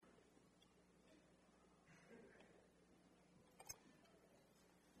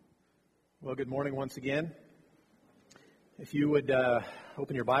Well, good morning once again. If you would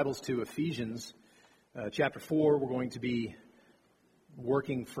open your Bibles to Ephesians chapter 4, we're going to be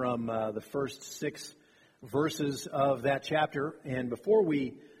working from the first 6 verses of that chapter. And before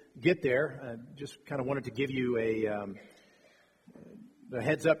we get there, I just kind of wanted to give you a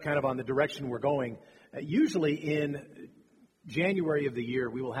heads up kind of on the direction we're going. Usually in January of the year,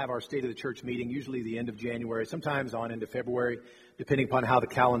 we will have our State of the Church meeting, usually the end of January, sometimes on into February, depending upon how the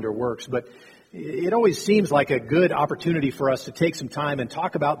calendar works. But it always seems like a good opportunity for us to take some time and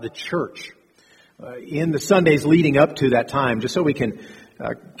talk about the church in the Sundays leading up to that time, just so we can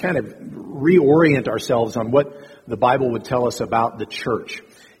kind of reorient ourselves on what the Bible would tell us about the church.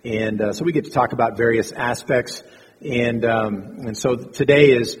 And so we get to talk about various aspects. And so today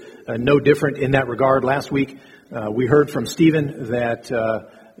is no different in that regard. Last week, we heard from Stephen that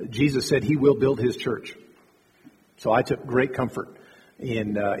Jesus said he will build his church. So I took great comfort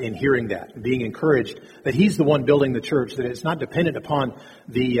in hearing that, being encouraged that he's the one building the church, that it's not dependent upon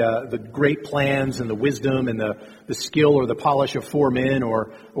the great plans and the wisdom and the skill or the polish of 4 men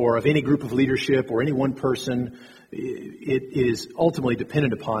or of any group of leadership or any one person. It is ultimately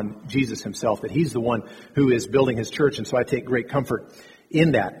dependent upon Jesus himself, that he's the one who is building his church. And so I take great comfort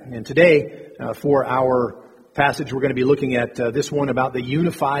in that. And today, for our passage, we're going to be looking at this one about the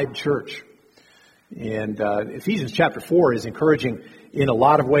unified church. And Ephesians chapter 4 is encouraging in a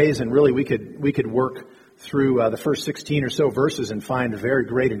lot of ways, and really we could work through the first 16 or so verses and find very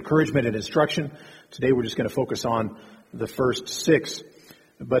great encouragement and instruction. Today we're just going to focus on the first 6.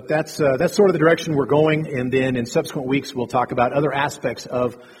 But that's sort of the direction we're going, and then in subsequent weeks we'll talk about other aspects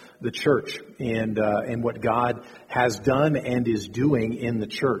of the church and what God has done and is doing in the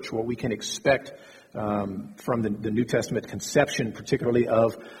church, what we can expect from the New Testament conception, particularly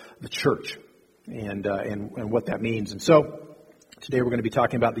of the church, and what that means. And so today we're going to be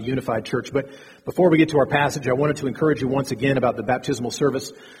talking about the unified church. But before we get to our passage, I wanted to encourage you once again about the baptismal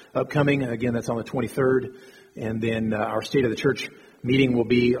service upcoming. Again, that's on the 23rd. And then our State of the Church meeting will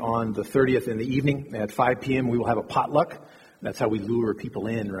be on the 30th in the evening at 5 p.m. We will have a potluck. That's how we lure people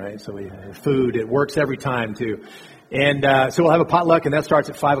in, right? So we have food. It works every time, too. And so we'll have a potluck, and that starts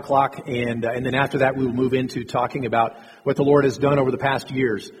at 5 o'clock. And then after that, we will move into talking about what the Lord has done over the past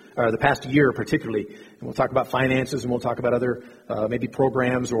years, or the past year particularly. And we'll talk about finances, and we'll talk about other maybe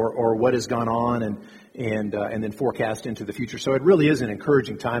programs or what has gone on, and then forecast into the future. So it really is an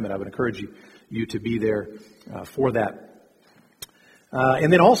encouraging time, and I would encourage you to be there for that.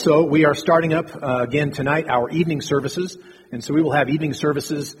 And then also, we are starting up again tonight our evening services. And so we will have evening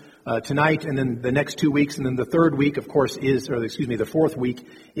services tonight, and then the next 2 weeks, and then the third week, of course, the fourth week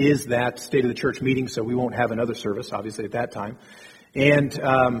is that State of the Church meeting, so we won't have another service, obviously, at that time. And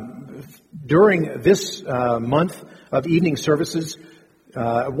during this month of evening services,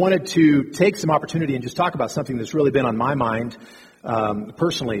 I wanted to take some opportunity and just talk about something that's really been on my mind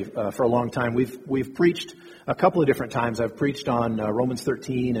personally for a long time. We've preached a couple of different times. I've preached on Romans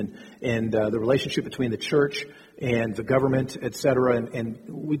 13 and the relationship between the church and the government, etc. And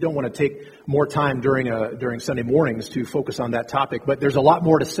we don't want to take more time during Sunday mornings to focus on that topic. But there's a lot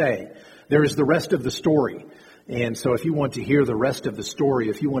more to say. There is the rest of the story. And so if you want to hear the rest of the story,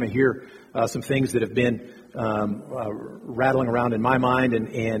 if you want to hear some things that have been rattling around in my mind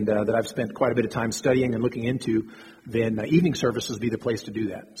and that I've spent quite a bit of time studying and looking into, then evening services be the place to do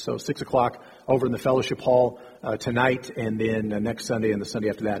that. So 6 o'clock over in the fellowship hall tonight, and then next Sunday and the Sunday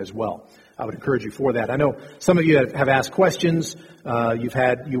after that as well. I would encourage you for that. I know some of you have asked questions.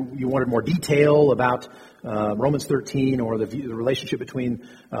 You wanted more detail about Romans 13 or the relationship between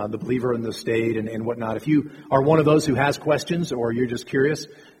the believer and the state and whatnot. If you are one of those who has questions or you're just curious,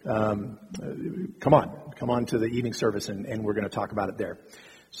 come on to the evening service and we're going to talk about it there.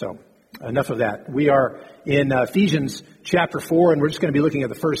 So enough of that. We are in Ephesians chapter 4, and we're just going to be looking at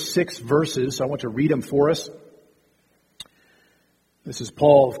the first 6 verses. So I want to read them for us. This is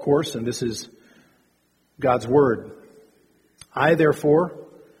Paul, of course, and this is God's Word. I, therefore,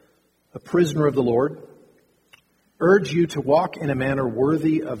 a prisoner of the Lord, urge you to walk in a manner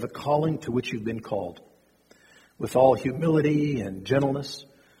worthy of the calling to which you've been called, with all humility and gentleness,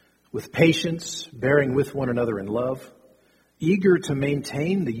 with patience, bearing with one another in love, eager to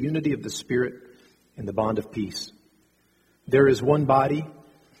maintain the unity of the Spirit in the bond of peace. There is one body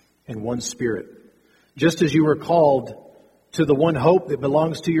and one Spirit, just as you were called to the one hope that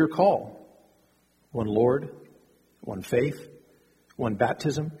belongs to your call. One Lord, one faith, one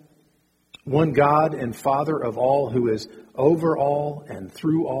baptism, one God and Father of all, who is over all and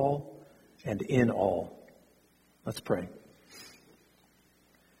through all and in all. Let's pray.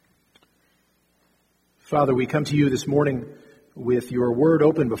 Father, we come to you this morning with your word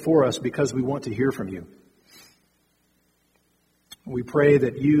open before us because we want to hear from you. We pray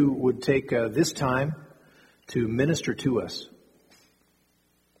that you would take this time to minister to us,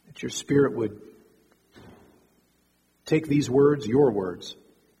 that your Spirit would take these words, your words,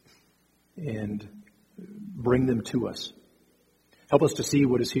 and bring them to us. Help us to see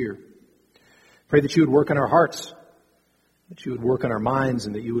what is here. Pray that you would work in our hearts, that you would work in our minds,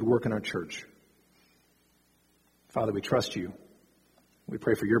 and that you would work in our church. Father, we trust you. We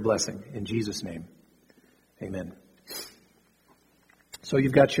pray for your blessing. In Jesus' name, amen. So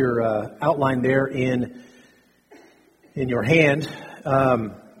you've got your outline there in your hand.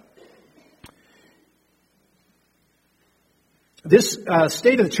 This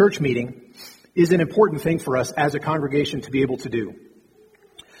State of the Church meeting is an important thing for us as a congregation to be able to do.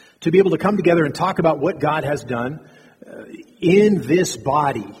 To be able to come together and talk about what God has done in this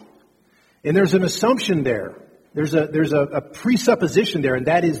body. And there's an assumption there. There's a presupposition there, and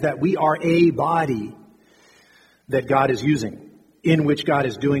that is that we are a body that God is using, in which God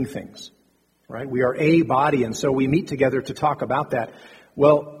is doing things. Right? We are a body, and so we meet together to talk about that.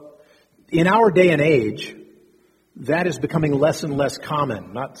 Well, in our day and age, that is becoming less and less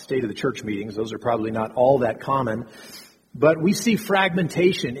common. Not State of the Church meetings. Those are probably not all that common. But we see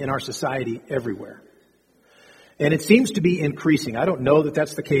fragmentation in our society everywhere. And it seems to be increasing. I don't know that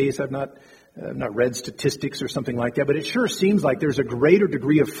that's the case. I've not read statistics or something like that. But it sure seems like there's a greater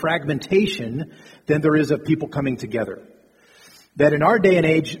degree of fragmentation than there is of people coming together. That in our day and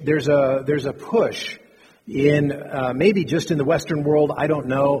age, there's a push in maybe just in the Western world, I don't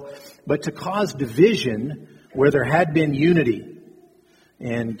know, but to cause division where there had been unity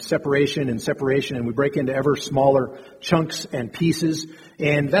and separation, and we break into ever smaller chunks and pieces.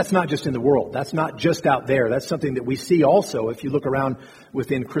 And that's not just in the world. That's not just out there. That's something that we see also if you look around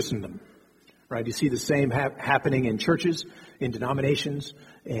within Christendom. Right? You see the same happening in churches, in denominations,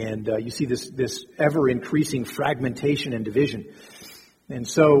 and you see this ever-increasing fragmentation and division. And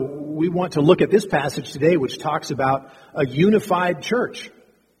so we want to look at this passage today, which talks about a unified church.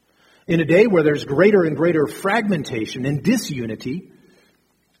 In a day where there's greater and greater fragmentation and disunity,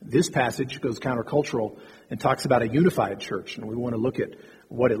 this passage goes countercultural and talks about a unified church. And we want to look at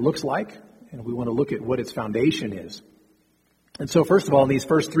what it looks like, and we want to look at what its foundation is. And so first of all, in these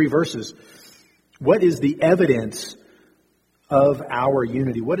first three verses, what is the evidence of our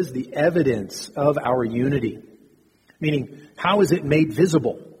unity? What is the evidence of our unity? Meaning, how is it made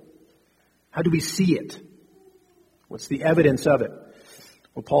visible? How do we see it? What's the evidence of it?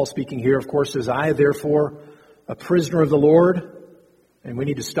 Well, Paul speaking here, of course, says, I, therefore, a prisoner of the Lord. And we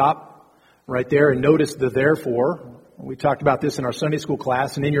need to stop right there and notice the therefore. We talked about this in our Sunday school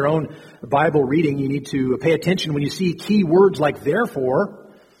class. And in your own Bible reading, you need to pay attention when you see key words like therefore.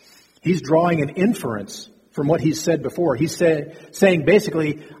 He's drawing an inference from what he's said before. He's saying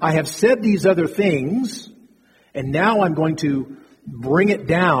basically, I have said these other things, and now I'm going to bring it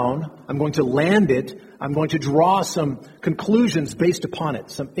down. I'm going to land it. I'm going to draw some conclusions based upon it,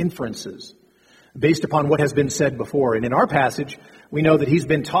 some inferences based upon what has been said before. And in our passage, we know that he's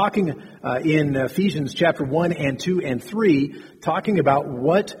been talking in Ephesians chapter 1 and 2 and 3, talking about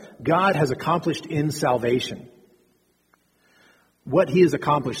what God has accomplished in salvation. What he has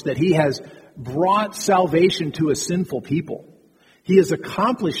accomplished, that he has brought salvation to a sinful people. He has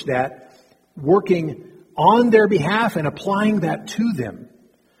accomplished that working on their behalf and applying that to them.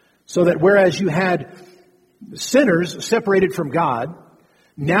 So that whereas you had sinners separated from God,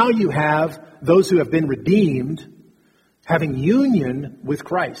 now you have those who have been redeemed having union with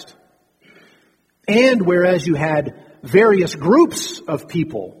Christ. And whereas you had various groups of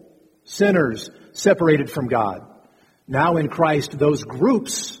people, sinners separated from God, now in Christ those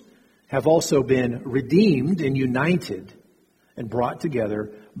groups have also been redeemed and united and brought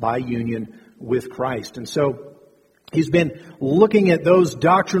together by union with Christ. And so he's been looking at those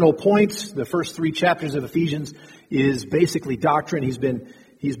doctrinal points. The first three chapters of Ephesians is basically doctrine. He's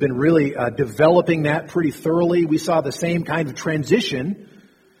been really developing that pretty thoroughly. We saw the same kind of transition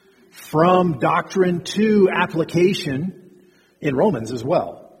from doctrine to application in Romans as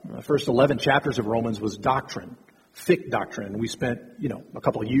well. The first 11 chapters of Romans was doctrine, thick doctrine. We spent, a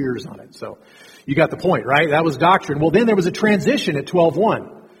couple of years on it. So you got the point, right? That was doctrine. Well, then there was a transition at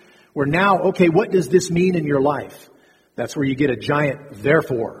 12:1 where now, okay, what does this mean in your life? That's where you get a giant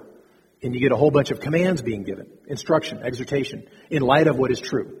therefore. And you get a whole bunch of commands being given, instruction, exhortation, in light of what is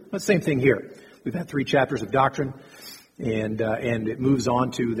true. But same thing here. We've had 3 chapters of doctrine, and it moves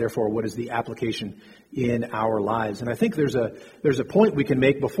on to, therefore, what is the application in our lives. And I think there's a point we can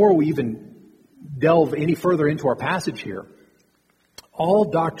make before we even delve any further into our passage here. All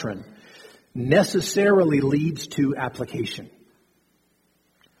doctrine necessarily leads to application.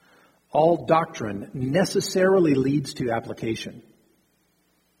 all doctrine necessarily leads to application.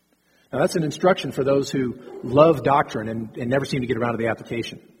 Now that's an instruction for those who love doctrine and never seem to get around to the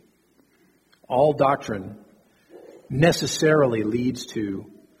application. All doctrine necessarily leads to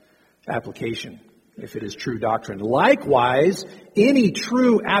application, if it is true doctrine. Likewise, any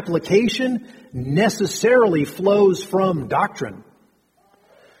true application necessarily flows from doctrine.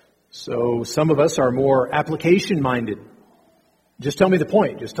 So some of us are more application-minded. Just tell me the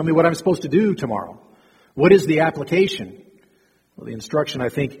point. Just tell me what I'm supposed to do tomorrow. What is the application? Well, the instruction, I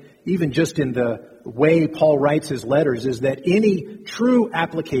think, even just in the way Paul writes his letters, is that any true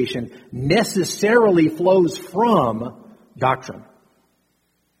application necessarily flows from doctrine.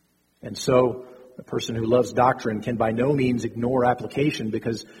 And so a person who loves doctrine can by no means ignore application,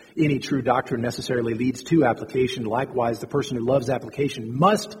 because any true doctrine necessarily leads to application. Likewise, the person who loves application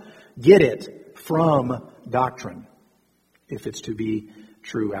must get it from doctrine, if it's to be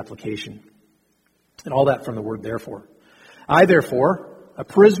true application. And all that from the word therefore. I, therefore, a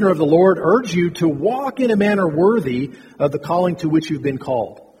prisoner of the Lord, urge you to walk in a manner worthy of the calling to which you've been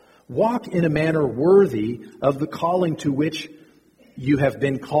called. Walk in a manner worthy of the calling to which you have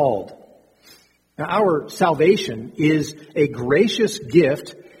been called. Now, our salvation is a gracious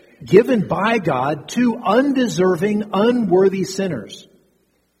gift given by God to undeserving, unworthy sinners.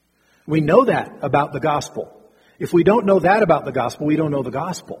 We know that about the gospel. If we don't know that about the gospel, we don't know the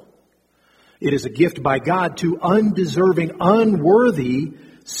gospel. It is a gift by God to undeserving, unworthy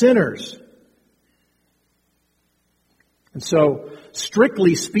sinners. And so,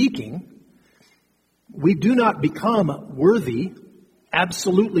 strictly speaking, we do not become worthy,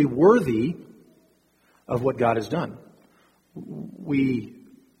 absolutely worthy of what God has done. We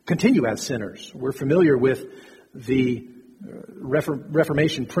continue as sinners. We're familiar with the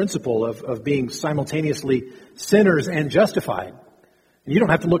Reformation principle of being simultaneously sinners and justified. And you don't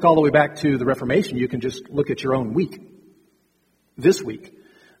have to look all the way back to the Reformation. You can just look at your own week, this week,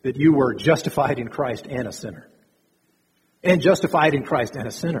 that you were justified in Christ and a sinner. And justified in Christ and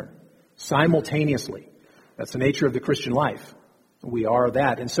a sinner, simultaneously. That's the nature of the Christian life. We are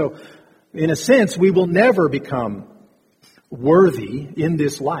that. And so, in a sense, we will never become worthy in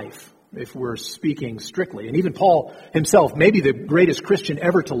this life, if we're speaking strictly. And even Paul himself, maybe the greatest Christian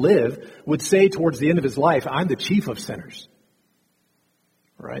ever to live, would say towards the end of his life, I'm the chief of sinners.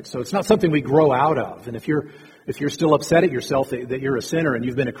 Right? So it's not something we grow out of. And if you're still upset at yourself that you're a sinner and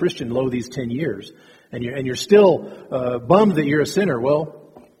you've been a Christian these 10 years, and you're still bummed that you're a sinner,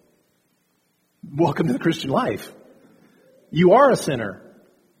 well, welcome to the Christian life. You are a sinner.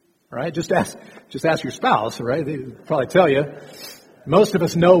 Right? Just ask your spouse, right? They'll probably tell you. Most of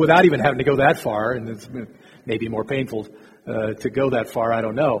us know without even having to go that far, and it's maybe more painful to go that far, I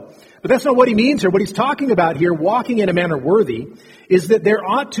don't know. But that's not what he means here. What he's talking about here, walking in a manner worthy, is that there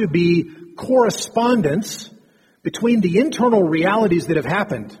ought to be correspondence between the internal realities that have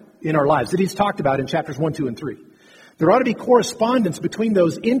happened in our lives, that he's talked about in chapters 1, 2, and 3. There ought to be correspondence between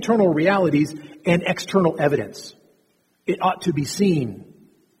those internal realities and external evidence. It ought to be seen.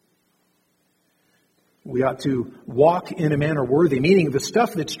 We ought to walk in a manner worthy, meaning the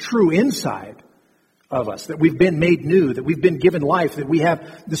stuff that's true inside of us, that we've been made new, that we've been given life, that we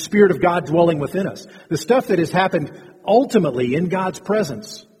have the Spirit of God dwelling within us. The stuff that has happened ultimately in God's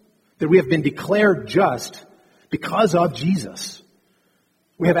presence, that we have been declared just because of Jesus.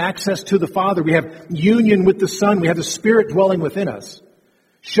 We have access to the Father. We have union with the Son. We have the Spirit dwelling within us.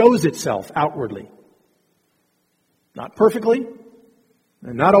 Shows itself outwardly. Not perfectly,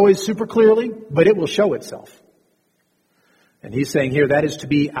 and not always super clearly, but it will show itself. And he's saying here that is to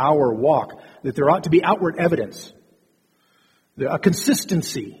be our walk, that there ought to be outward evidence, a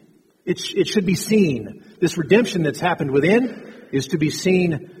consistency. It should be seen. This redemption that's happened within is to be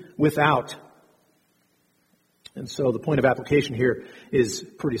seen without. And so the point of application here is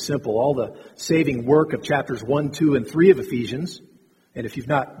pretty simple. All the saving work of chapters 1, 2, and 3 of Ephesians, and if you've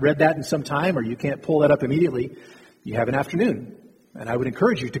not read that in some time or you can't pull that up immediately, you have an afternoon. And I would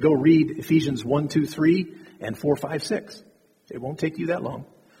encourage you to go read Ephesians 1, 2, 3, and 4, 5, 6. It won't take you that long.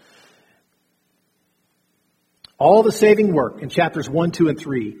 All the saving work in chapters 1, 2, and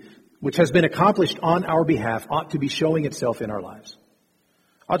 3, which has been accomplished on our behalf, ought to be showing itself in our lives.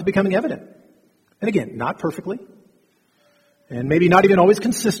 Ought to be becoming evident. And again, not perfectly. And maybe not even always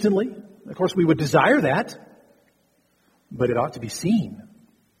consistently. Of course, we would desire that. But it ought to be seen.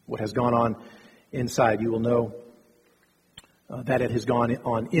 What has gone on inside. You will know that it has gone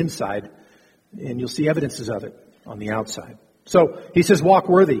on inside. And you'll see evidences of it on the outside. So, he says, walk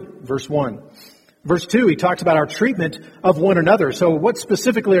worthy, verse 1. Verse 2, he talks about our treatment of one another. So what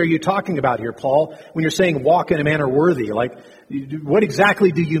specifically are you talking about here, Paul, when you're saying walk in a manner worthy? Like, what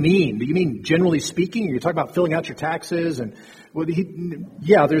exactly do you mean? Do you mean generally speaking? Are you talking about filling out your taxes? And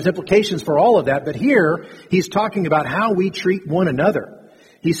yeah, there's implications for all of that. But here, he's talking about how we treat one another.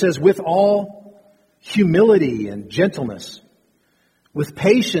 He says, with all humility and gentleness, with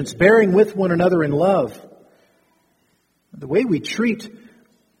patience, bearing with one another in love. The way we treat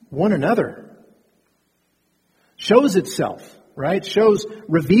one another shows itself, right?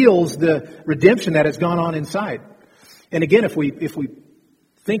 Reveals the redemption that has gone on inside. And again, if we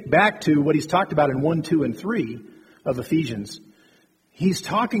think back to what he's talked about in 1, 2, and 3 of Ephesians, he's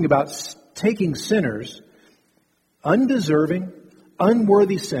talking about taking sinners, undeserving,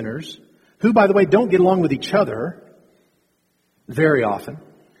 unworthy sinners, who, by the way, don't get along with each other very often,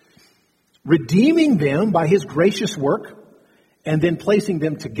 redeeming them by his gracious work, and then placing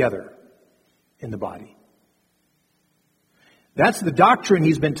them together in the body. That's the doctrine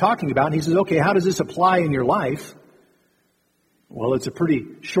he's been talking about. And he says, okay, how does this apply in your life? Well, it's a pretty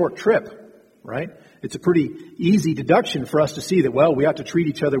short trip, right? It's a pretty easy deduction for us to see that, well, we ought to treat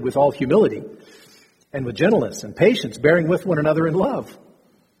each other with all humility and with gentleness and patience, bearing with one another in love.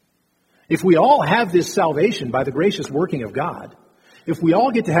 If we all have this salvation by the gracious working of God, if we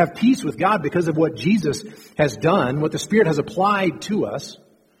all get to have peace with God because of what Jesus has done, what the Spirit has applied to us,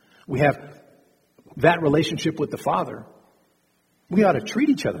 we have that relationship with the Father, we ought to treat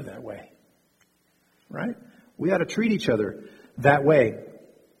each other that way, right? We ought to treat each other that way.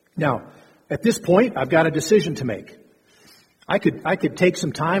 Now, at this point, I've got a decision to make. I could take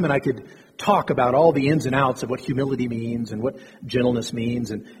some time and I could talk about all the ins and outs of what humility means and what gentleness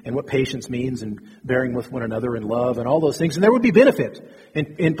means and what patience means and bearing with one another in love and all those things. And there would be benefit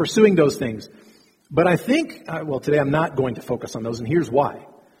in pursuing those things. But I think, today I'm not going to focus on those, and here's why.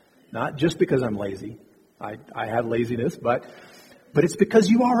 Not just because I'm lazy. I have laziness, but it's because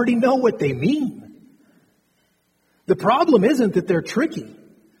you already know what they mean. The problem isn't that they're tricky.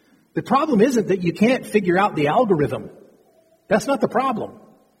 The problem isn't that you can't figure out the algorithm. That's not the problem.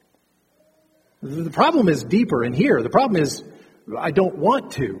 The problem is deeper in here. The problem is I don't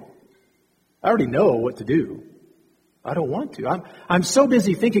want to. I already know what to do. I don't want to. I'm so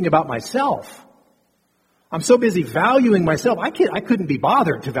busy thinking about myself. I'm so busy valuing myself. I couldn't be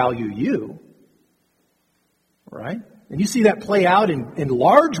bothered to value you. Right? And you see that play out in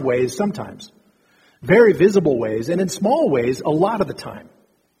large ways sometimes. Very visible ways. And in small ways a lot of the time.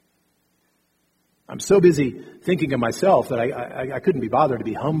 I'm so busy thinking of myself that I couldn't be bothered to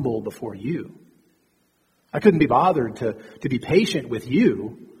be humble before you. I couldn't be bothered to be patient with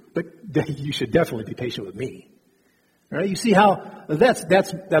you, but you should definitely be patient with me. All right? You see how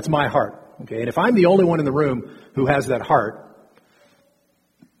that's my heart. Okay, and if I'm the only one in the room who has that heart,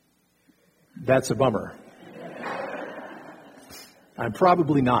 that's a bummer. I'm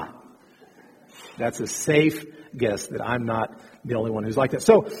probably not. That's a safe guess that I'm not the only one who's like that.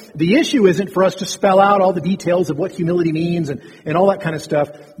 So the issue isn't for us to spell out all the details of what humility means and all that kind of stuff.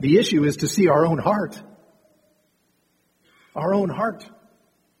 The issue is to see our own heart. Our own heart.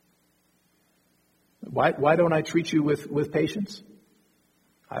 Why don't I treat you with patience?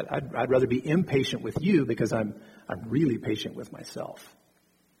 I'd rather be impatient with you because I'm really patient with myself.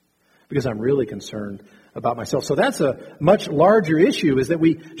 Because I'm really concerned about myself. So that's a much larger issue, is that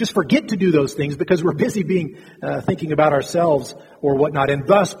we just forget to do those things because we're busy thinking about ourselves or whatnot. And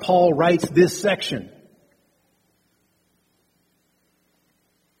thus Paul writes this section.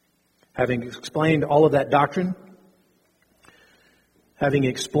 Having explained all of that doctrine, having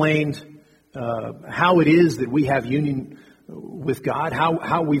explained how it is that we have union with God,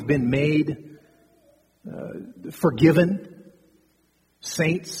 how we've been made forgiven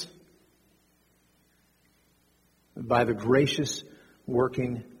saints by the gracious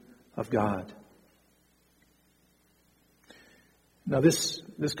working of God. Now this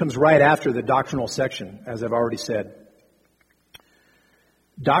comes right after the doctrinal section, as I've already said.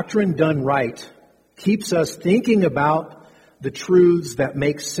 Doctrine done right keeps us thinking about the truths that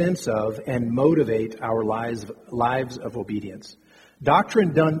make sense of and motivate our lives of obedience.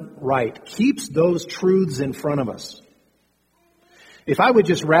 Doctrine done right keeps those truths in front of us. If I would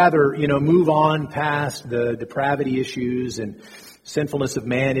just rather, move on past the depravity issues and sinfulness of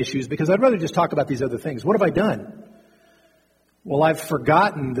man issues, because I'd rather just talk about these other things, what have I done? Well, I've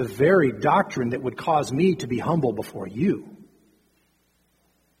forgotten the very doctrine that would cause me to be humble before you.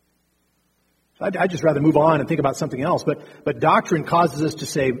 I'd just rather move on and think about something else. But doctrine causes us to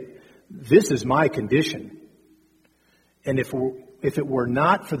say, this is my condition. And if it were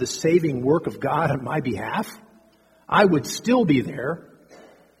not for the saving work of God on my behalf, I would still be there.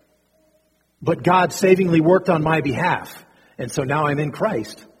 But God savingly worked on my behalf. And so now I'm in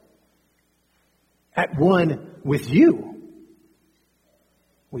Christ. At one with you.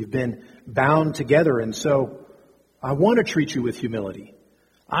 We've been bound together. And so I want to treat you with humility.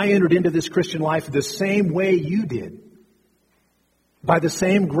 I entered into this Christian life the same way you did. By the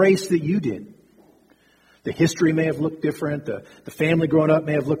same grace that you did. The history may have looked different. The family growing up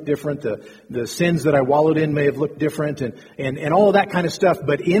may have looked different. The sins that I wallowed in may have looked different. And all of that kind of stuff.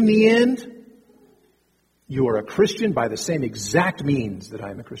 But in the end, you are a Christian by the same exact means that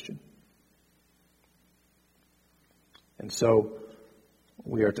I am a Christian. And so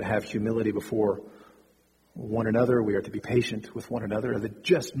we are to have humility before one another. We are to be patient with one another. That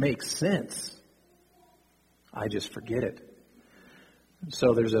just makes sense. I just forget it.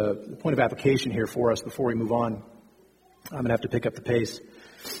 So there's a point of application here for us before we move on. I'm going to have to pick up the pace.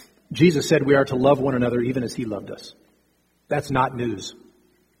 Jesus said we are to love one another even as He loved us. That's not news.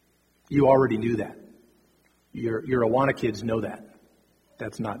 You already knew that. Your Awana kids know that.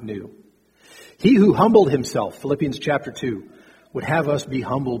 That's not new. He who humbled Himself, Philippians chapter 2, would have us be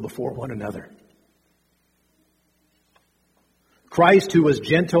humble before one another. Christ, who was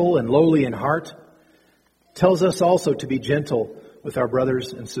gentle and lowly in heart, tells us also to be gentle with our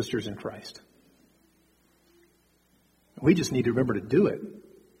brothers and sisters in Christ. We just need to remember to do it.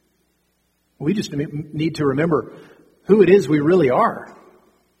 We just need to remember who it is we really are.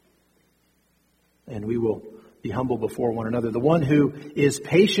 And we will be humble before one another. The one who is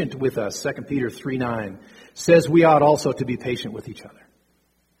patient with us, 2 Peter 3:9, says we ought also to be patient with each other.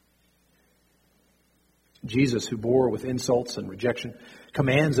 Jesus, who bore with insults and rejection,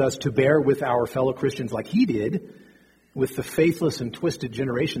 commands us to bear with our fellow Christians like He did with the faithless and twisted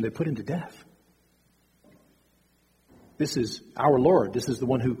generation that put Him to death. This is our Lord. This is the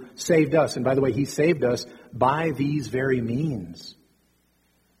one who saved us. And by the way, He saved us by these very means.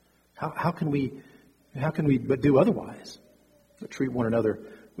 How can we but do otherwise? But treat one another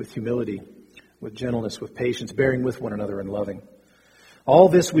with humility, with gentleness, with patience, bearing with one another and loving. All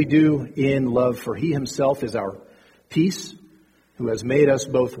this we do in love, for He Himself is our peace, who has made us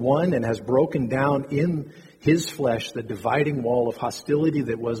both one and has broken down in His flesh the dividing wall of hostility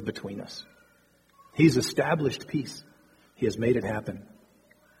that was between us. He's established peace. He has made it happen.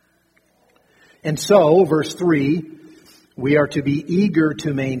 And so, verse 3, we are to be eager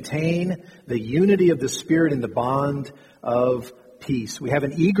to maintain the unity of the Spirit in the bond of peace. We have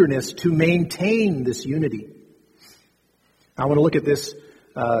an eagerness to maintain this unity. I want to look at this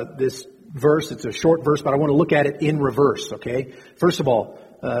verse. It's a short verse, but I want to look at it in reverse, okay? First of all,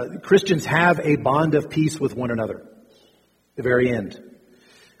 Christians have a bond of peace with one another. The very end.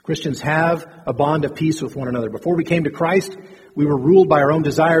 Christians have a bond of peace with one another. Before we came to Christ, we were ruled by our own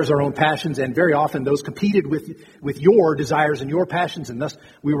desires, our own passions, and very often those competed with your desires and your passions, and thus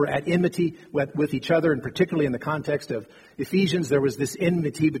we were at enmity with each other, and particularly in the context of Ephesians, there was this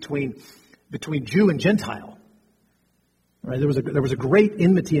enmity between Jew and Gentile. Right? There was a great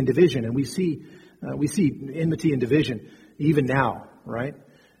enmity and division, and we see enmity and division even now, right?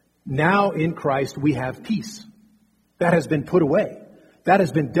 Now in Christ we have peace. That has been put away. That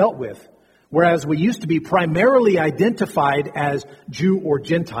has been dealt with. Whereas we used to be primarily identified as Jew or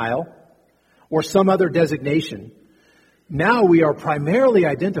Gentile or some other designation, now we are primarily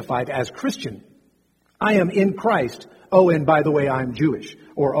identified as Christian. I am in Christ. Oh, and by the way, I'm Jewish.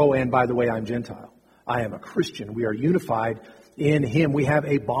 Or, oh, and by the way, I'm Gentile. I am a Christian. We are unified in Him. We have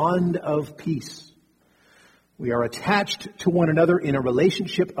a bond of peace. We are attached to one another in a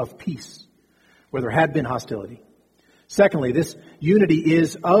relationship of peace where there had been hostility. Secondly, this unity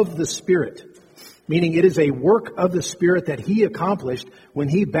is of the Spirit, meaning it is a work of the Spirit that He accomplished when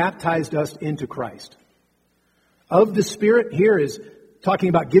He baptized us into Christ. Of the Spirit here is talking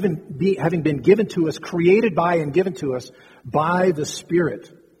about having been given to us, created by and given to us by the Spirit.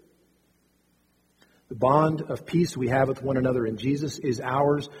 The bond of peace we have with one another in Jesus is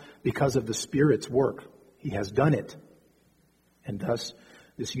ours because of the Spirit's work. He has done it. And thus,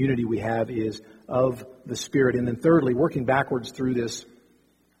 this unity we have is of the Spirit. And then thirdly, working backwards through this,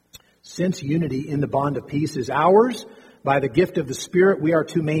 since unity in the bond of peace is ours by the gift of the Spirit, we are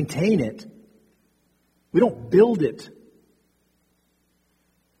to maintain it. We don't build it.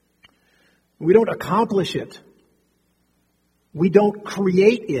 We don't accomplish it. We don't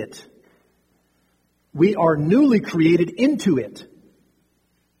create it. We are newly created into it.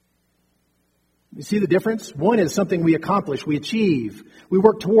 You see the difference? One is something we accomplish, we achieve, we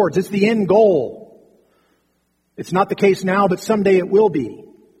work towards. It's the end goal. It's not the case now, but someday it will be.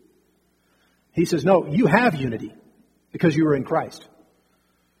 He says, no, you have unity because you are in Christ.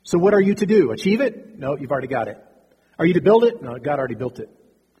 So what are you to do? Achieve it? No, you've already got it. Are you to build it? No, God already built it.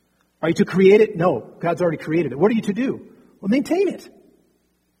 Are you to create it? No, God's already created it. What are you to do? Well, maintain it.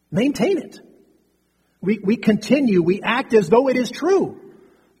 Maintain it. We continue, we act as though it is true,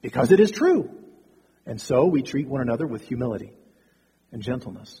 because it is true. And so we treat one another with humility and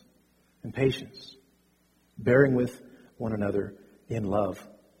gentleness and patience, bearing with one another in love.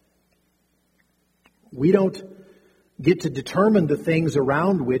 We don't get to determine the things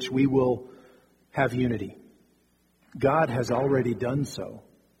around which we will have unity. God has already done so.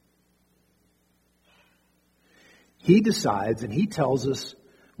 He decides and He tells us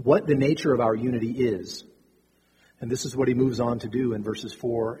what the nature of our unity is. And this is what He moves on to do in verses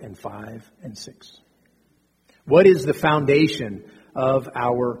 4 and 5 and 6. What is the foundation of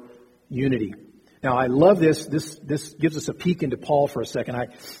our unity? Now, I love this. This gives us a peek into Paul for a second.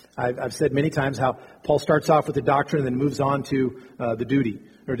 I've said many times how Paul starts off with the doctrine and then moves on to the duty,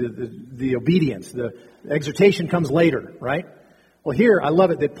 or the obedience. The exhortation comes later, right? Well, here, I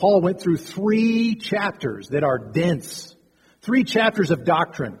love it that Paul went through 3 chapters that are dense. 3 chapters of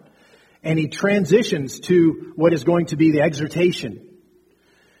doctrine. And he transitions to what is going to be the exhortation.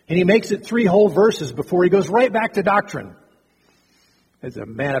 And he makes it 3 whole verses before he goes right back to doctrine. It's a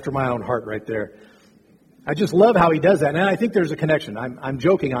man after my own heart right there. I just love how he does that. And I think there's a connection. I'm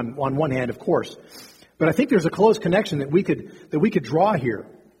joking on one hand, of course. But I think there's a close connection that we could draw here.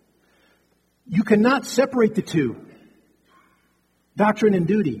 You cannot separate the two. Doctrine and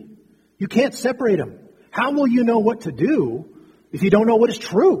duty. You can't separate them. How will you know what to do if you don't know what is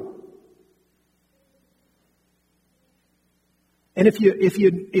true? And if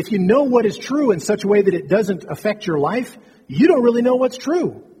you know what is true in such a way that it doesn't affect your life, you don't really know what's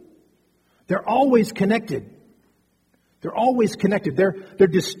true. They're always connected. They're always connected. They're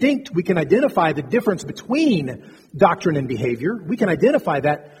distinct. We can identify the difference between doctrine and behavior. We can identify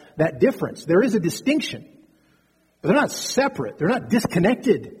that difference. There is a distinction. But they're not separate. They're not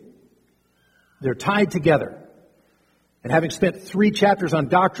disconnected. They're tied together. And having spent 3 chapters on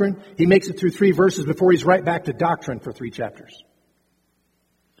doctrine, he makes it through 3 verses before he's right back to doctrine for 3 chapters.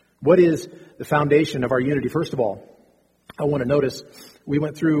 What is the foundation of our unity? First of all, I want to notice we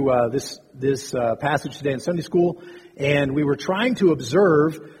went through this passage today in Sunday school, and we were trying to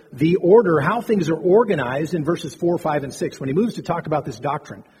observe the order, how things are organized in verses 4, 5, and 6 when he moves to talk about this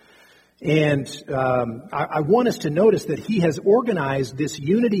doctrine. And I want us to notice that he has organized this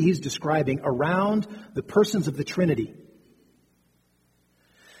unity he's describing around the persons of the Trinity.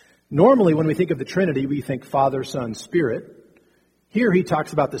 Normally, when we think of the Trinity, we think Father, Son, Spirit. Here he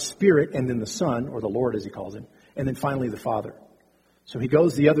talks about the Spirit and then the Son, or the Lord as he calls him, and then finally the Father. So he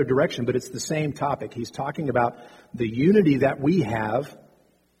goes the other direction, but it's the same topic. He's talking about the unity that we have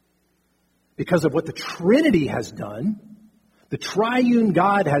because of what the Trinity has done. The triune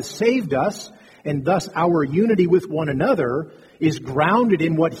God has saved us, and thus our unity with one another is grounded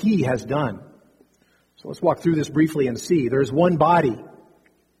in what He has done. So let's walk through this briefly and see. There's one body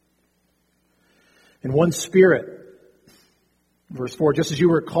and one Spirit. Verse 4, just as you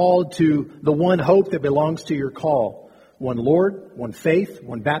were called to the one hope that belongs to your call. One Lord, one faith,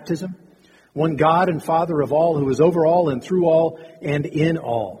 one baptism, one God and Father of all, who is over all and through all and in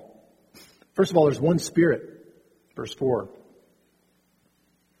all. First of all, there's one Spirit. Verse 4.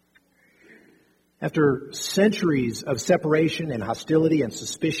 After centuries of separation and hostility and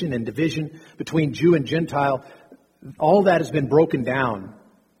suspicion and division between Jew and Gentile, all that has been broken down.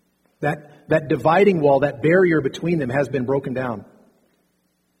 That dividing wall, that barrier between them has been broken down.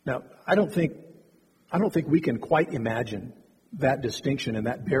 Now, I don't think we can quite imagine that distinction and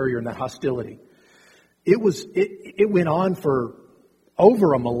that barrier and that hostility. It went on for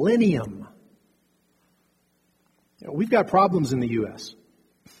over a millennium. We've got problems in the U.S.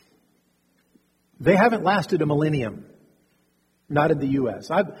 They haven't lasted a millennium. Not in the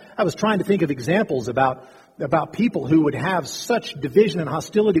U.S. I was trying to think of examples about people who would have such division and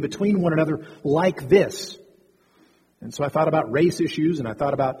hostility between one another like this. And so I thought about race issues, and I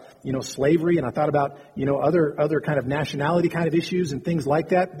thought about, slavery, and I thought about, other kind of nationality kind of issues and things like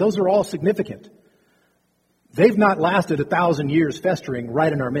that. Those are all significant. They've not lasted 1,000 years festering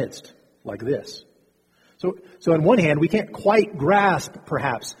right in our midst like this. So on one hand, we can't quite grasp,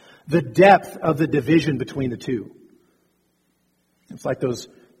 perhaps, the depth of the division between the two. It's like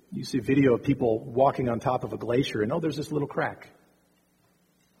you see a video of people walking on top of a glacier, and there's this little crack.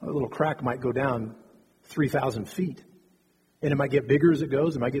 A little crack might go down 3,000 feet. And it might get bigger as it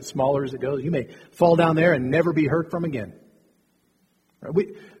goes. It might get smaller as it goes. You may fall down there and never be heard from again.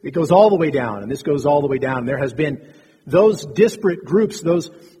 It goes all the way down, and this goes all the way down. There has been those disparate groups,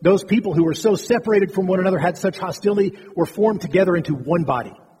 those people who were so separated from one another, had such hostility, were formed together into one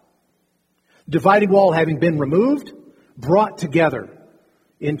body. Dividing wall having been removed, brought together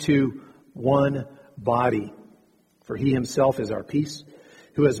into one body. For he himself is our peace,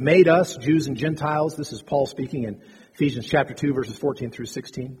 who has made us, Jews and Gentiles, this is Paul speaking in Ephesians chapter 2, verses 14 through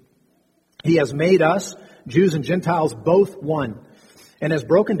 16. He has made us, Jews and Gentiles, both one, and has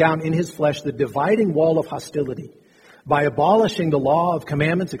broken down in his flesh the dividing wall of hostility, by abolishing the law of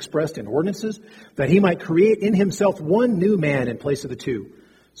commandments expressed in ordinances, that he might create in himself one new man in place of the two,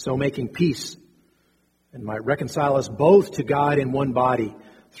 so making peace, and might reconcile us both to God in one body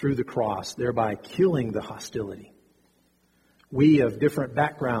through the cross, thereby killing the hostility. We of different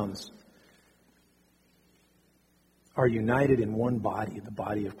backgrounds are united in one body, the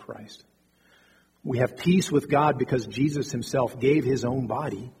body of Christ. We have peace with God because Jesus himself gave his own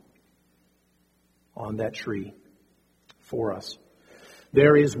body on that tree for us.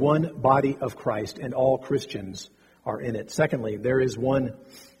 There is one body of Christ, and all Christians are in it. Secondly, there is one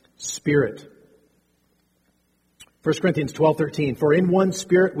Spirit. 1 Corinthians 12:13, for in one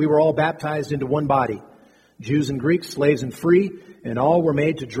Spirit we were all baptized into one body, Jews and Greeks, slaves and free, and all were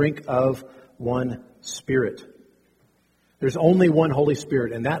made to drink of one Spirit. There's only one Holy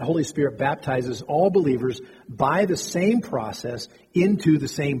Spirit, and that Holy Spirit baptizes all believers by the same process into the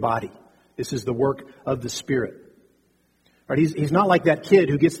same body. This is the work of the Spirit. Right? He's not like that kid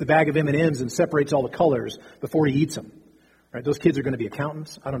who gets the bag of M&Ms and separates all the colors before he eats them. Right? Those kids are going to be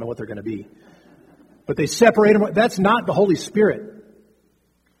accountants. I don't know what they're going to be. But they separate them. That's not the Holy Spirit.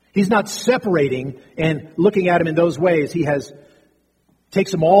 He's not separating and looking at them in those ways. He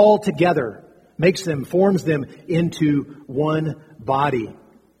takes them all together, makes them, forms them into one body.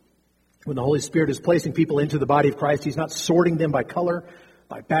 When the Holy Spirit is placing people into the body of Christ, he's not sorting them by color,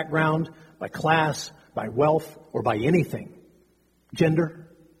 by background, by class, by wealth, or by anything. Gender.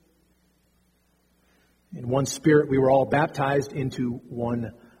 In one Spirit, we were all baptized into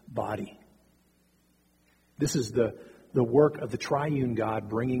one body. This is the work of the triune God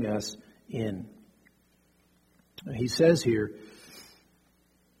bringing us in. He says here,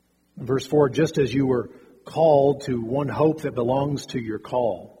 in verse 4, just as you were called to one hope that belongs to your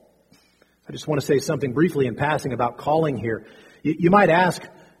call. I just want to say something briefly in passing about calling here. You might ask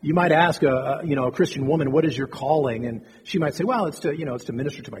a Christian woman, what is your calling? And she might say, well, it's to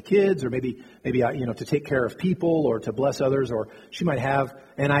minister to my kids, or maybe to take care of people, or to bless others, or she might have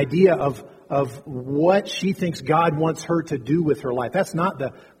an idea of what she thinks God wants her to do with her life. That's not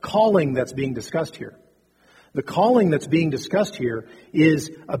the calling that's being discussed here. The calling that's being discussed here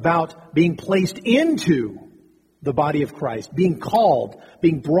is about being placed into the body of Christ, being called,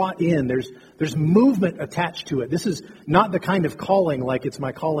 being brought in. There's movement attached to it. This is not the kind of calling like it's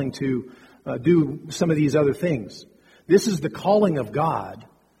my calling to do some of these other things. This is the calling of God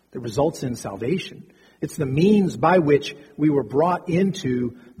that results in salvation. It's the means by which we were brought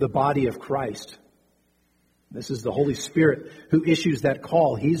into the body of Christ. This is the Holy Spirit who issues that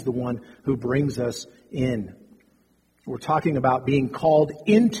call. He's the one who brings us in. We're talking about being called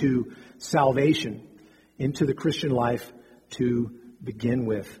into salvation, into the Christian life to begin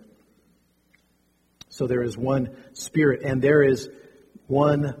with. So there is one Spirit, and there is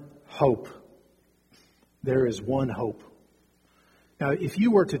one hope. There is one hope. Now, if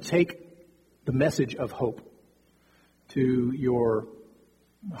you were to take the message of hope to your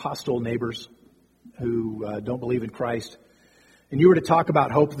hostile neighbors who don't believe in Christ, and you were to talk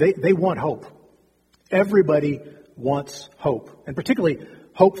about hope, they want hope. Everybody wants hope, and particularly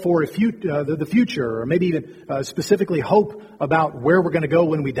hope for the future, or maybe even specifically hope about where we're going to go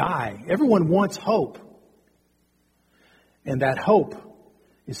when we die. Everyone wants hope, and that hope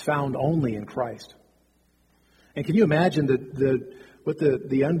is found only in Christ. And can you imagine what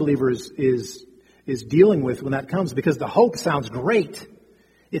the unbeliever is dealing with when that comes? Because the hope sounds great.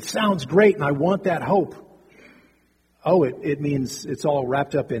 It sounds great, and I want that hope. Oh, it means it's all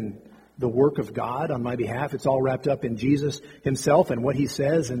wrapped up in the work of God on my behalf. It's all wrapped up in Jesus himself and what he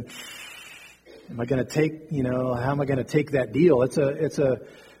says. And how am I going to take that deal? It's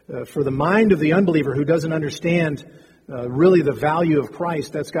for the mind of the unbeliever who doesn't understand really the value of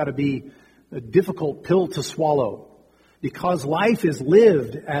Christ, that's got to be a difficult pill to swallow. Because life is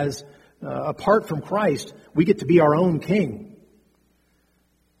lived as apart from Christ, we get to be our own king.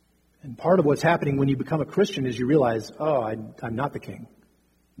 And part of what's happening when you become a Christian is you realize, I'm not the king.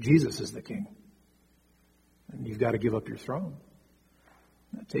 Jesus is the king. And you've got to give up your throne.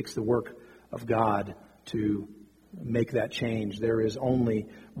 It takes the work of God to make that change. There is only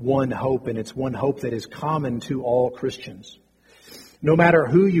one hope, and it's one hope that is common to all Christians. No matter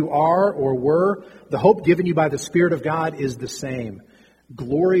who you are or were, the hope given you by the Spirit of God is the same.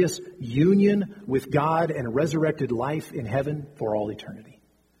 Glorious union with God and resurrected life in heaven for all eternity.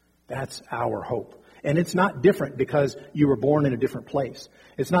 That's our hope. And it's not different because you were born in a different place.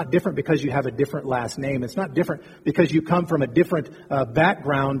 It's not different because you have a different last name. It's not different because you come from a different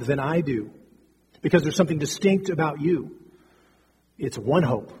background than I do. Because there's something distinct about you. It's one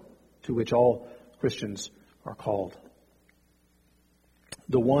hope to which all Christians are called.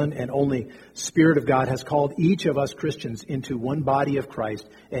 The one and only Spirit of God has called each of us Christians into one body of Christ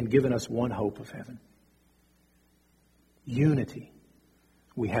and given us one hope of heaven. Unity.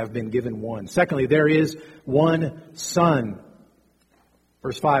 We have been given one. Secondly, there is one Son.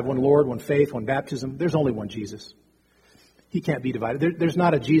 Verse 5, one Lord, one faith, one baptism. There's only one Jesus. He can't be divided. There's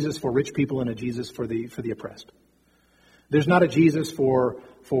not a Jesus for rich people and a Jesus for the oppressed. There's not a Jesus for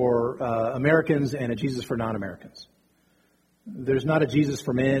Americans and a Jesus for non-Americans. There's not a Jesus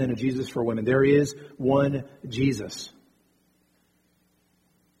for men and a Jesus for women. There is one Jesus.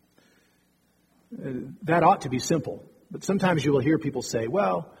 That ought to be simple. But sometimes you will hear people say,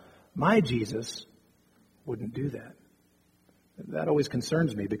 well, my Jesus wouldn't do that. That always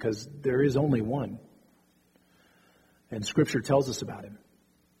concerns me because there is only one. And Scripture tells us about him.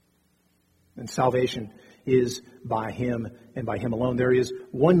 And salvation is by him and by him alone. There is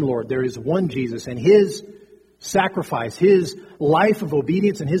one Lord. There is one Jesus. And his sacrifice, his life of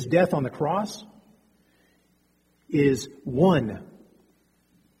obedience and his death on the cross is one.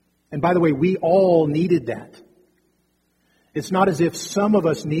 And by the way, we all needed that. It's not as if some of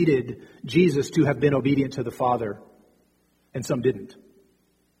us needed Jesus to have been obedient to the Father and some didn't.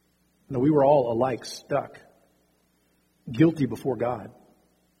 No, we were all alike stuck, guilty before God,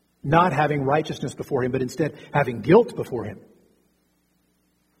 not having righteousness before him, but instead having guilt before him.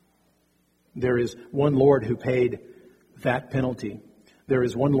 There is one Lord who paid that penalty. There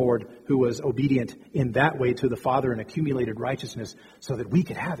is one Lord who was obedient in that way to the Father and accumulated righteousness so that we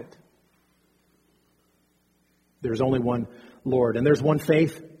could have it. There's only one Lord. And there's one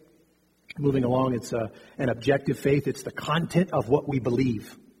faith. Moving along, it's an objective faith. It's the content of what we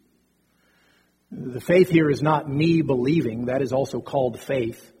believe. The faith here is not me believing. That is also called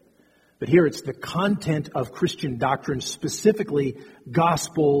faith. But here it's the content of Christian doctrine, specifically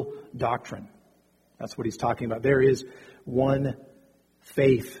gospel doctrine. That's what he's talking about. There is one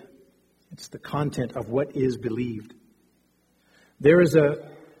faith. It's the content of what is believed. There is a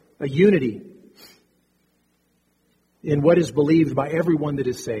unity in what is believed by everyone that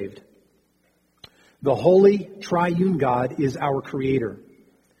is saved. The holy triune God is our Creator,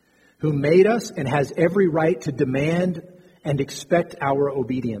 who made us and has every right to demand and expect our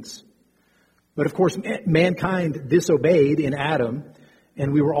obedience. But of course, mankind disobeyed in Adam,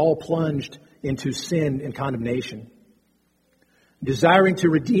 and we were all plunged into sin and condemnation. Desiring to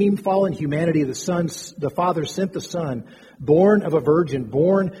redeem fallen humanity, the Father sent the Son, born of a virgin,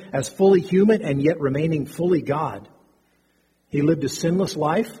 born as fully human and yet remaining fully God. He lived a sinless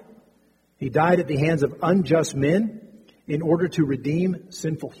life. He died at the hands of unjust men in order to redeem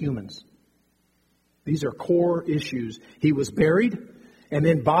sinful humans. These are core issues. He was buried and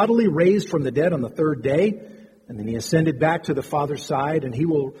then bodily raised from the dead on the third day. And then he ascended back to the Father's side, and he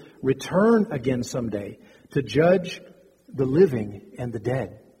will return again someday to judge the living and the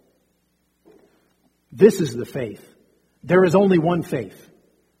dead. This is the faith. There is only one faith.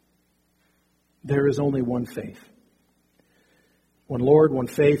 There is only one faith. One Lord, one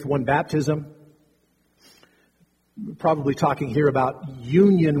faith, one baptism. We're probably talking here about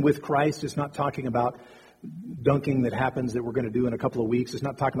union with Christ. It's not talking about dunking that happens that we're going to do in a couple of weeks. It's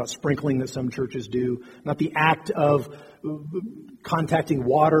not talking about sprinkling that some churches do. Not the act of contacting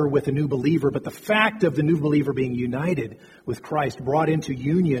water with a new believer, but the fact of the new believer being united with Christ, brought into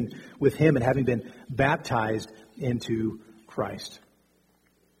union with him and having been baptized into Christ.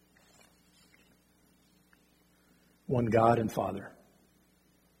 One God and Father.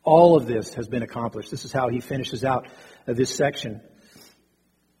 All of this has been accomplished. This is how he finishes out this section.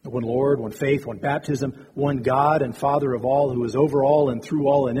 One Lord, one faith, one baptism, one God and Father of all, who is over all and through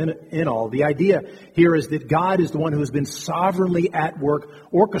all and in all. The idea here is that God is the one who has been sovereignly at work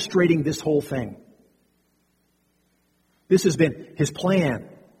orchestrating this whole thing. This has been his plan.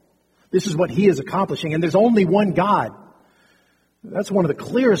 This is what he is accomplishing. And there's only one God. That's one of the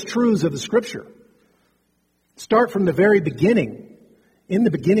clearest truths of the Scripture. Start from the very beginning. In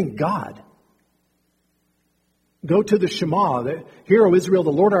the beginning, God. Go to the Shema. Hear, O Israel,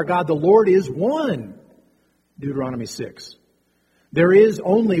 the Lord our God, the Lord is one. Deuteronomy 6. There is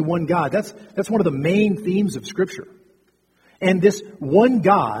only one God. That's one of the main themes of Scripture. And this one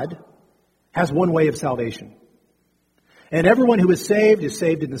God has one way of salvation. And everyone who is saved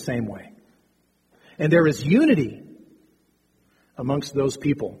in the same way. And there is unity amongst those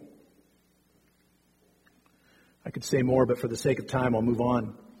people. I could say more, but for the sake of time, I'll move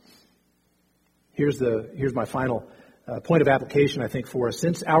on. Here's my final point of application, I think, for us.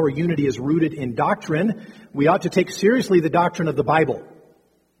 Since our unity is rooted in doctrine, we ought to take seriously the doctrine of the Bible.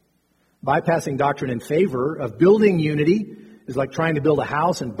 Bypassing doctrine in favor of building unity is like trying to build a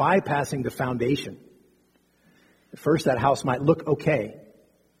house and bypassing the foundation. At first, that house might look okay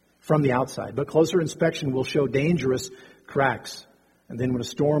from the outside, but closer inspection will show dangerous cracks. And then when a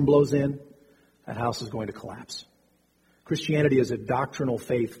storm blows in, that house is going to collapse. Christianity is a doctrinal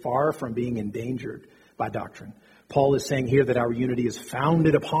faith far from being endangered by doctrine. Paul is saying here that our unity is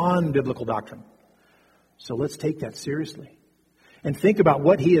founded upon biblical doctrine. So let's take that seriously. And think about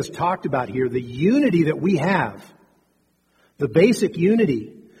what he has talked about here, the unity that we have, the basic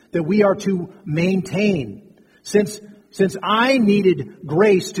unity that we are to maintain. Since I needed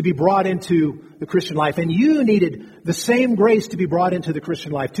grace to be brought into the Christian life, and you needed the same grace to be brought into the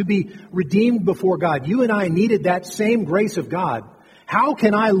Christian life, to be redeemed before God, you and I needed that same grace of God. How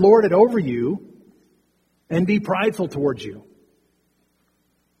can I lord it over you and be prideful towards you?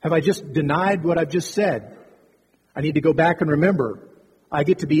 Have I just denied what I've just said? I need to go back and remember, I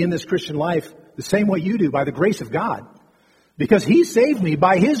get to be in this Christian life the same way you do, by the grace of God. Because He saved me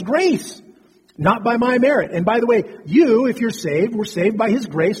by His grace, not by my merit. And by the way, you, if you're saved, were saved by His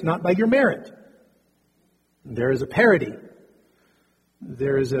grace, not by your merit. There is a parity.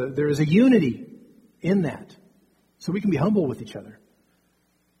 There is a unity in that. So we can be humble with each other.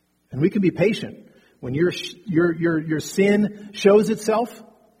 And we can be patient. When your sin shows itself,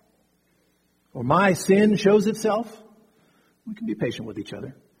 or my sin shows itself, we can be patient with each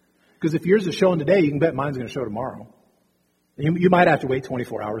other. Because if yours is showing today, you can bet mine's going to show tomorrow. You might have to wait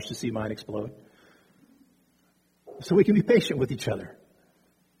 24 hours to see mine explode. So we can be patient with each other.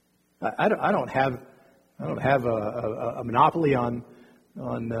 I don't have a monopoly on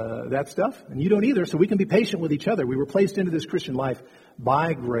that stuff, and you don't either. So we can be patient with each other. We were placed into this Christian life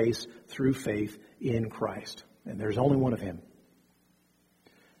by grace through faith in Christ, and there's only one of Him.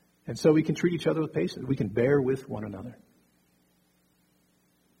 And so we can treat each other with patience. We can bear with one another.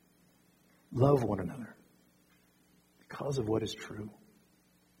 Love one another. Because of what is true.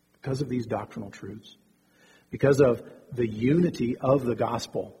 Because of these doctrinal truths. Because of the unity of the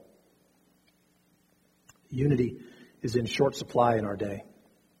gospel. Unity is in short supply in our day.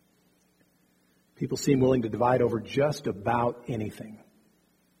 People seem willing to divide over just about anything.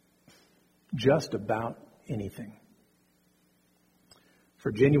 Just about anything.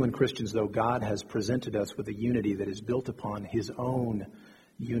 For genuine Christians, though, God has presented us with a unity that is built upon His own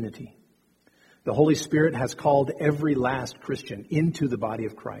unity. The Holy Spirit has called every last Christian into the body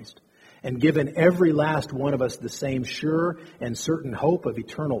of Christ and given every last one of us the same sure and certain hope of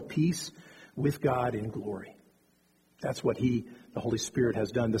eternal peace with God in glory. That's what the Holy Spirit,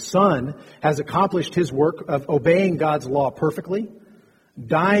 has done. The Son has accomplished His work of obeying God's law perfectly,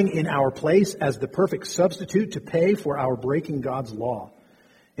 dying in our place as the perfect substitute to pay for our breaking God's law.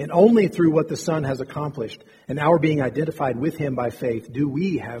 And only through what the Son has accomplished and our being identified with Him by faith do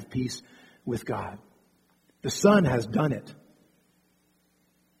we have peace with God. The Son has done it.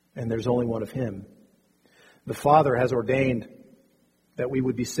 And there's only one of Him. The Father has ordained that we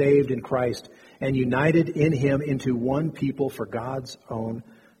would be saved in Christ and united in Him into one people for God's own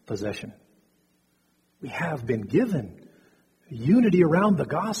possession. We have been given unity around the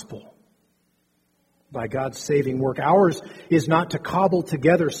gospel by God's saving work. Ours is not to cobble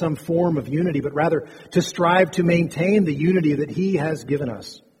together some form of unity, but rather to strive to maintain the unity that He has given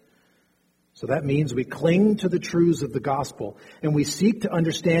us. So that means we cling to the truths of the gospel and we seek to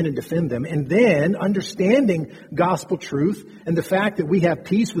understand and defend them. And then, understanding gospel truth and the fact that we have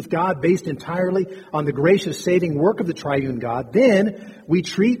peace with God based entirely on the gracious saving work of the triune God, then we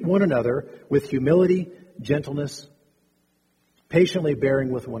treat one another with humility, gentleness, patiently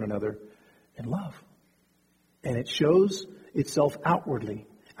bearing with one another in love. And it shows itself outwardly.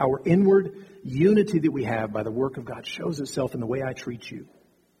 Our inward unity that we have by the work of God shows itself in the way I treat you.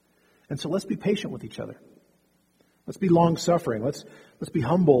 And so let's be patient with each other. Let's be long-suffering. Let's be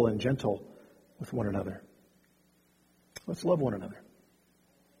humble and gentle with one another. Let's love one another.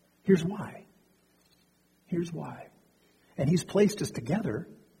 Here's why. Here's why. And He's placed us together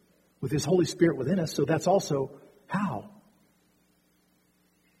with His Holy Spirit within us, so that's also how.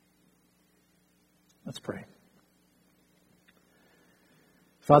 Let's pray.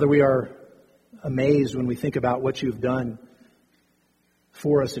 Father, we are amazed when we think about what You've done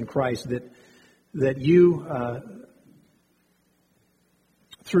for us in Christ, that You,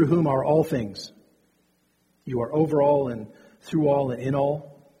 through whom are all things, You are over all and through all and in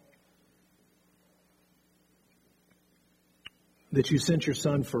all, that You sent Your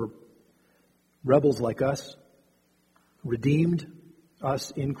Son for rebels like us, redeemed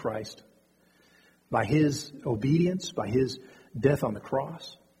us in Christ, by His obedience, by His death on the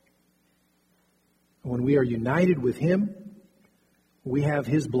cross. When we are united with Him, we have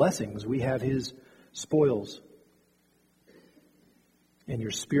His blessings, we have His spoils. And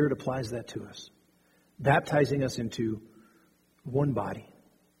your Spirit applies that to us, baptizing us into one body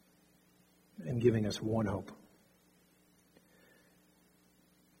and giving us one hope.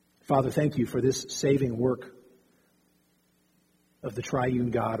 Father, thank you for this saving work of the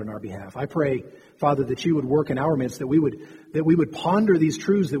triune God on our behalf. I pray, Father, that you would work in our midst, that we would ponder these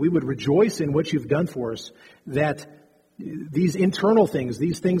truths, that we would rejoice in what you've done for us, that these internal things,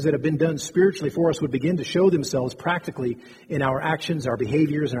 these things that have been done spiritually for us, would begin to show themselves practically in our actions, our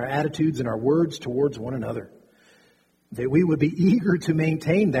behaviors, and our attitudes, and our words towards one another. That we would be eager to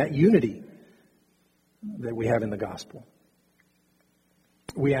maintain that unity that we have in the gospel.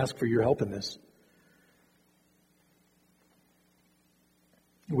 We ask for your help in this.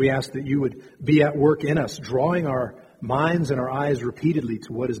 We ask that you would be at work in us, drawing our minds and our eyes repeatedly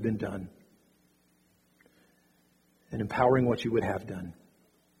to what has been done, and empowering what you would have done.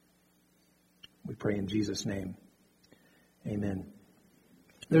 We pray in Jesus' name. Amen.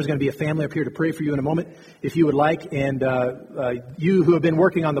 There's going to be a family up here to pray for you in a moment, if you would like. And you who have been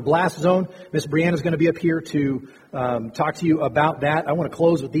working on the blast zone, Miss Brianna is going to be up here to talk to you about that. I want to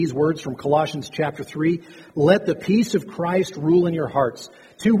close with these words from Colossians chapter 3. Let the peace of Christ rule in your hearts,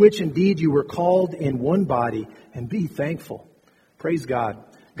 to which indeed you were called in one body, and be thankful. Praise God.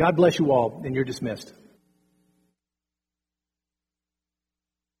 God bless you all, and you're dismissed.